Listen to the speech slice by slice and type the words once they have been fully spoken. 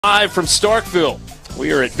Live from Starkville.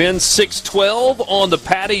 We are at Ben's 612 on the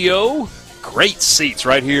patio. Great seats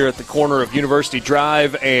right here at the corner of University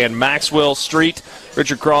Drive and Maxwell Street.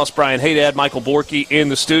 Richard Cross, Brian Haydad, Michael Borky in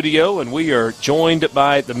the studio, and we are joined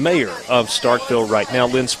by the mayor of Starkville right now,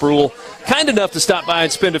 Lynn Spruill. Kind enough to stop by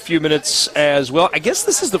and spend a few minutes as well. I guess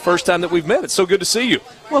this is the first time that we've met. It's so good to see you.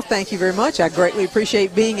 Well, thank you very much. I greatly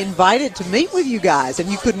appreciate being invited to meet with you guys, and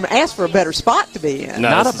you couldn't ask for a better spot to be in. No,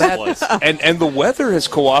 not a bad place. And the weather has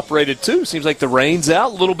cooperated, too. Seems like the rain's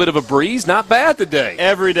out, a little bit of a breeze. Not bad today.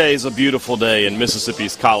 Every day is a beautiful day in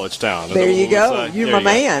Mississippi's college town. There you go. You're my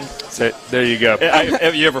man. There you go.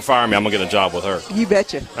 If you ever fire me, I'm going to get a job with her. You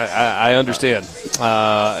betcha. I understand.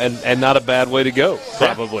 And not a bad way to go,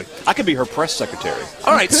 probably. Yeah. I could be her press secretary.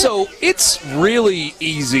 All right, so it's really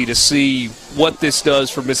easy to see what this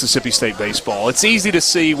does for Mississippi State baseball. It's easy to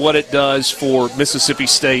see what it does for Mississippi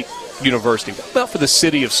State University. What about for the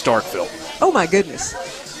city of Starkville? Oh, my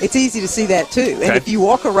goodness. It's easy to see that, too. And if you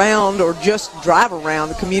walk around or just drive around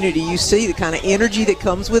the community, you see the kind of energy that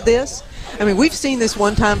comes with this. I mean, we've seen this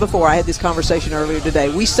one time before. I had this conversation earlier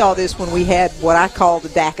today. We saw this when we had what I call the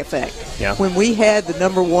DAC effect. Yeah. When we had the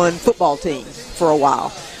 #1 football team for a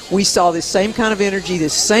while. We saw this same kind of energy,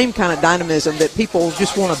 this same kind of dynamism that people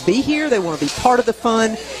just want to be here. They want to be part of the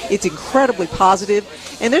fun. It's incredibly positive.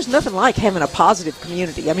 And there's nothing like having a positive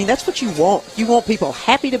community. I mean, that's what you want. You want people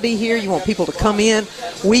happy to be here. You want people to come in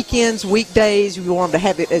weekends, weekdays. You want them to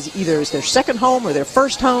have it as either as their second home or their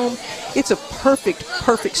first home. It's a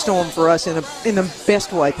perfect storm for us in the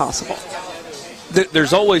best way possible.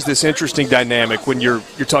 There's always this interesting dynamic when you're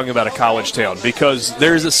talking about a college town, because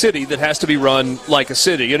there's a city that has to be run like a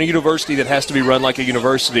city and a university that has to be run like a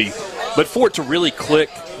university. But for it to really click,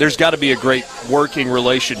 there's got to be a great working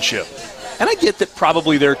relationship. And I get that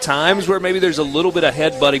probably there are times where maybe there's a little bit of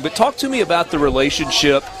headbutting, but talk to me about the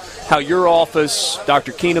relationship, how your office,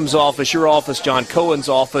 Dr. Keenum's office, your office, John Cohen's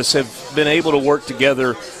office have been able to work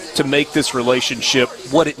together to make this relationship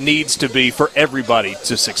what it needs to be for everybody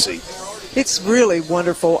to succeed. It's really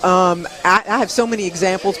wonderful. I have so many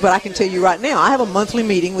examples, but I can tell you right now, I have a monthly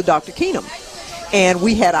meeting with Dr. Keenum, and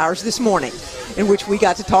we had ours this morning, in which we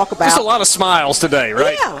got to talk about... Just a lot of smiles today,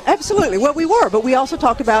 right? Yeah, absolutely. Well, we were, but we also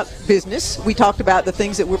talked about business. We talked about the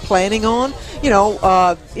things that we're planning on. You know,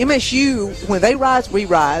 MSU, when they rise, we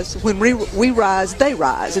rise. When we rise, they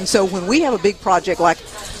rise. And so when we have a big project, like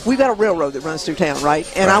we've got a railroad that runs through town, right?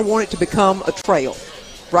 And I want it to become a trail,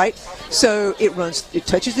 right? So it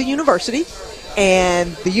touches the university,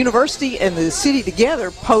 and the university and the city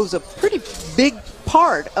together pose a pretty big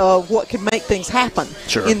part of what can make things happen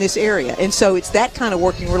in this area. And so it's that kind of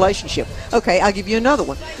working relationship. Okay, I'll give you another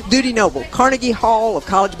one. Dudy Noble, Carnegie Hall of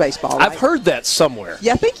college baseball. Right? I've heard that somewhere.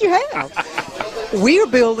 Yeah, I think you have. We are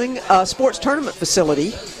building a sports tournament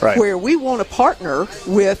facility where we want to partner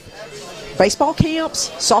with baseball camps,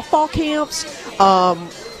 softball camps.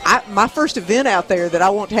 My first event out there that I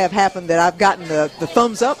want to have happen that I've gotten the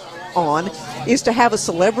thumbs up on is to have a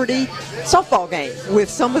celebrity softball game with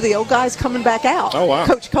some of the old guys coming back out. Oh, wow.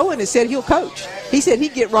 Coach Cohen has said he'll coach. He said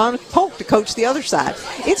he'd get Ron Polk to coach the other side.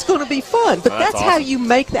 It's going to be fun, but that's awesome. How you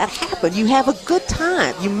make that happen. You have a good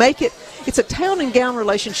time. You make it. It's a town and gown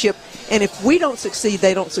relationship, and if we don't succeed,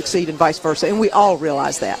 they don't succeed, and vice versa, and we all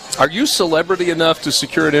realize that. Are you celebrity enough to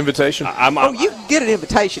secure an invitation? You can get an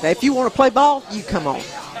invitation. If you want to play ball, you come on.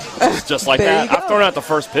 Just like that. I've thrown out the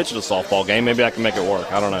first pitch of the softball game. Maybe I can make it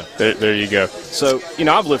work. I don't know. There you go. So,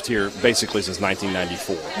 I've lived here basically since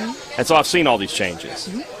 1994. Mm-hmm. And so I've seen all these changes.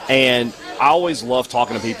 Mm-hmm. And I always love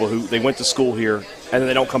talking to people who they went to school here and then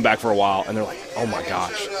they don't come back for a while and they're like, oh my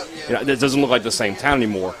gosh, it doesn't look like the same town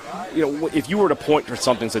anymore. If you were to point to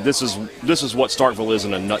something and say this is what Starkville is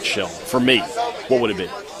in a nutshell, for me, what would it be?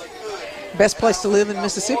 Best place to live in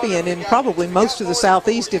Mississippi and in probably most of the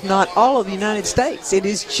Southeast, if not all of the United States. It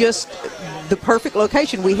is just the perfect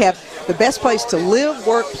location. We have the best place to live,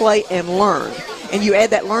 work, play, and learn. And you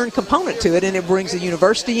add that learn component to it, and it brings the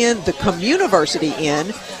university in, the communiversity in,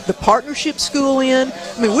 the partnership school in.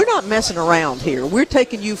 I mean, we're not messing around here. We're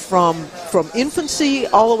taking you from infancy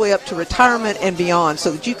all the way up to retirement and beyond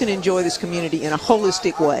so that you can enjoy this community in a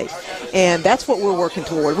holistic way. And that's what we're working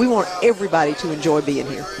toward. We want everybody to enjoy being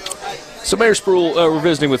here. So Mayor Spruill, we're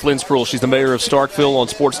visiting with Lynn Spruill. She's the mayor of Starkville on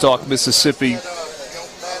Sports Talk Mississippi.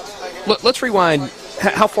 Let's rewind.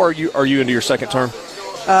 How far are you into your second term?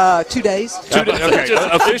 2 days. 2 days. Okay.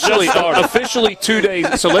 officially 2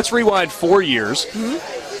 days. So let's rewind 4 years.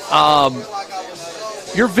 Mm-hmm.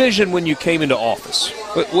 Your vision when you came into office.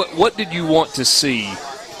 What did you want to see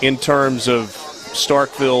in terms of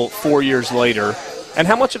Starkville 4 years later? And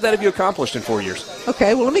how much of that have you accomplished in 4 years?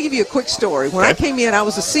 Okay, well, let me give you a quick story. When I came in, I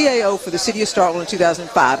was a CAO for the city of Starkville in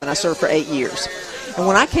 2005, and I served for 8 years. And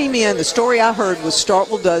when I came in, the story I heard was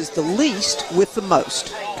Starkville does the least with the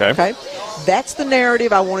most. Okay? That's the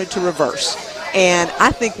narrative I wanted to reverse. And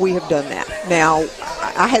I think we have done that. Now,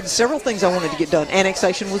 I had several things I wanted to get done.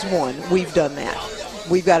 Annexation was one. We've done that.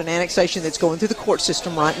 We've got an annexation that's going through the court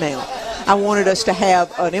system right now. I wanted us to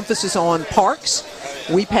have an emphasis on parks.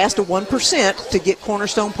 We passed a 1% to get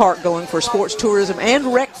Cornerstone Park going for sports, tourism,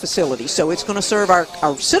 and rec facilities. So it's going to serve our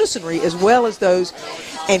citizenry as well as those,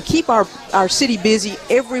 and keep our city busy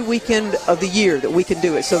every weekend of the year that we can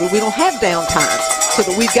do it, so that we don't have downtime, so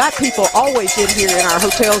that we've got people always in here in our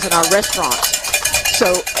hotels and our restaurants.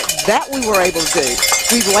 So that we were able to do.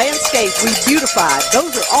 We've landscaped, we've beautified.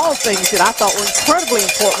 Those are all things that I thought were incredibly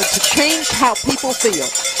important to change how people feel.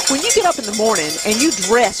 When you get up in the morning and you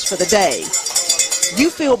dress for the day, you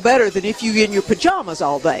feel better than if you're in your pajamas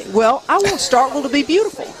all day. Well, I want Starkville to be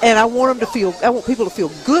beautiful, and I want people to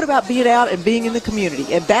feel good about being out and being in the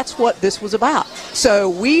community, and that's what this was about. So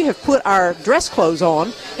we have put our dress clothes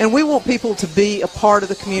on, and we want people to be a part of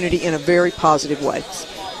the community in a very positive way.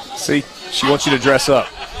 See, she wants you to dress up.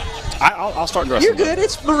 I'll start dressing. You're good.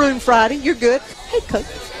 It's Maroon Friday. You're good. Hey, Coach.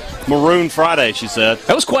 Maroon Friday, she said.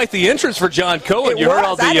 That was quite the entrance for John Cohen. You heard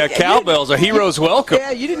all the cowbells, a hero's welcome.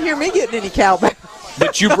 Yeah, you didn't hear me getting any cowbell.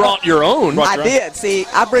 But you brought your own. I did. See,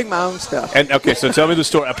 I bring my own stuff. And okay, so tell me the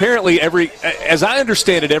story. Apparently, as I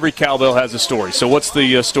understand it, every cowbell has a story. So what's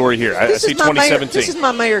the story here? I see 2017. This is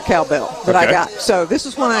my mayor cowbell that I got. So this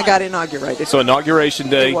is when I got inaugurated. So Inauguration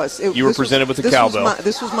Day, you were presented with a cowbell.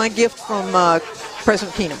 This was my gift from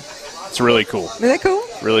President Keenum. It's really cool. Isn't that cool?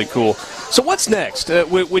 Really cool. So what's next?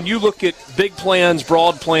 When you look at big plans,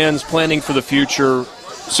 broad plans, planning for the future,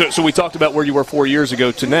 so we talked about where you were 4 years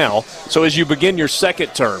ago to now. So as you begin your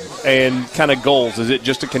second term and kind of goals, is it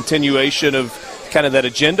just a continuation of kind of that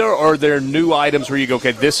agenda, or are there new items where you go,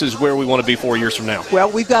 okay, this is where we want to be 4 years from now?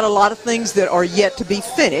 Well, we've got a lot of things that are yet to be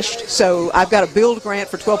finished. So I've got a build grant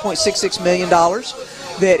for $12.66 million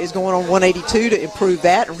that is going on 182 to improve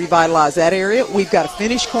that and revitalize that area. We've got to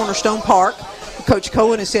finish Cornerstone Park. Coach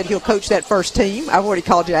Cohen has said he'll coach that first team. I've already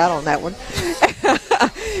called you out on that one.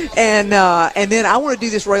 And then I want to do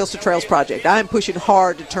this Rails to Trails project. I am pushing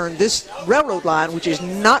hard to turn this railroad line, which has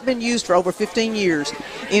not been used for over 15 years,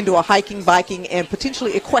 into a hiking, biking, and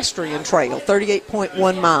potentially equestrian trail,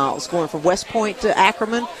 38.1 miles, going from West Point to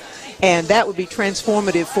Ackerman. And that would be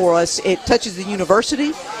transformative for us. It touches the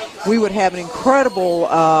university. We would have an incredible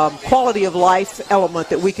quality of life element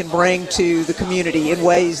that we can bring to the community in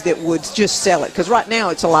ways that would just sell it. Because right now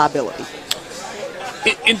it's a liability.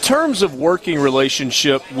 In terms of working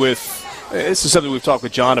relationship with, this is something we've talked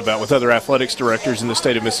with John about, with other athletics directors in the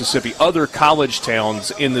state of Mississippi, other college towns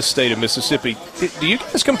in the state of Mississippi, do you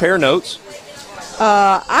guys compare notes?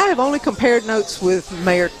 I have only compared notes with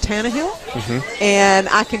Mayor Tannehill, and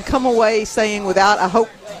I can come away saying, without, I hope,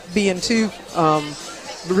 being too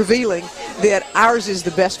revealing, that ours is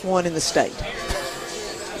the best one in the state.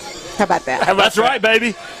 How about that? That's right,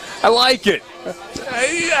 baby. I like it.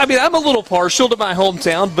 I mean, I'm a little partial to my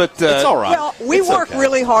hometown, but it's all right. Well, we work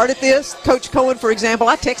really hard at this. Coach Cohen, for example,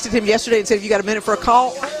 I texted him yesterday and said, "Have you got a minute for a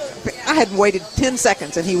call?" I hadn't waited 10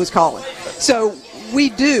 seconds, and he was calling. So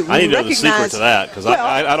we do. I need to know the secret to that, because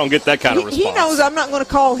I don't get that kind of response. He knows I'm not going to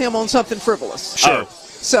call him on something frivolous. Sure.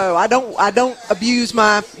 So I don't abuse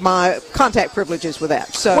my contact privileges with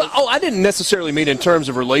that. So I didn't necessarily mean in terms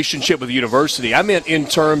of relationship with the university. I meant in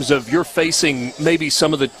terms of you're facing maybe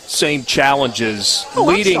some of the same challenges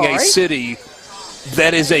leading a city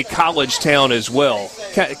that is a college town as well.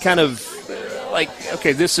 Kind of like,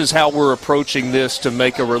 okay, this is how we're approaching this to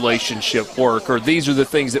make a relationship work, or these are the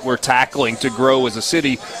things that we're tackling to grow as a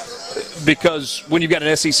city. Because when you've got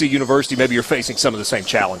an SEC university, maybe you're facing some of the same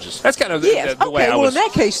challenges. That's kind of the way I was. Well, in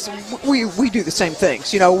that case, we do the same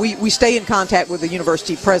things. You know, we stay in contact with the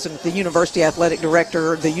university president, the university athletic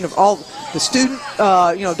director, all the student,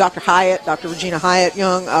 Dr. Hyatt, Dr. Regina Hyatt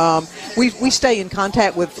Young. We stay in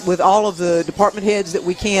contact with all of the department heads that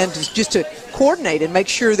we can just to coordinate and make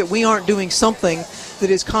sure that we aren't doing something that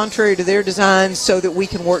is contrary to their designs, so that we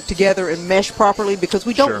can work together and mesh properly, because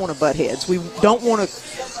we don't want to butt heads. We don't want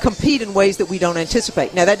to compete in ways that we don't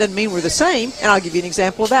anticipate. Now, that doesn't mean we're the same, and I'll give you an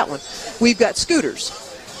example of that one. We've got scooters.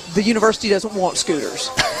 The university doesn't want scooters.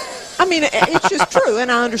 I mean, it's just true,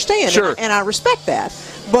 and I understand, and I respect that.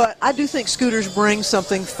 But I do think scooters bring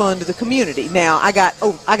something fun to the community. Now, I got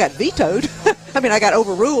vetoed. I mean, I got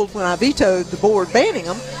overruled when I vetoed the board banning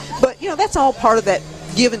them. But, that's all part of that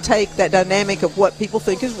give and take, that dynamic of what people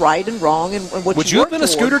think is right and wrong and what Would you have been toward.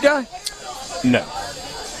 A scooter guy? No.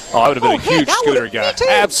 Oh, I would have been a heck, huge I scooter would've- guy. me too.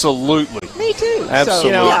 Absolutely. Me too. Absolutely.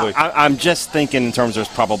 You know, Absolutely. I'm just thinking in terms there's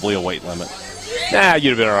probably a weight limit. Nah, you'd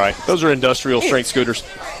have been all right. Those are industrial strength scooters.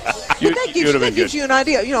 But that gives you an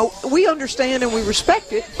idea. You know, we understand and we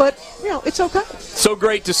respect it, but, you know, it's okay. So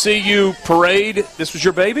great to see you parade. This was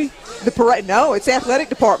your baby? The parade, no, it's the athletic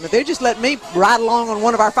department. They're just letting me ride along on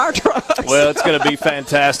one of our fire trucks. Well, it's going to be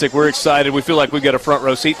fantastic. We're excited. We feel like we've got a front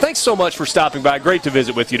row seat. Thanks so much for stopping by. Great to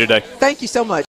visit with you today. Thank you so much.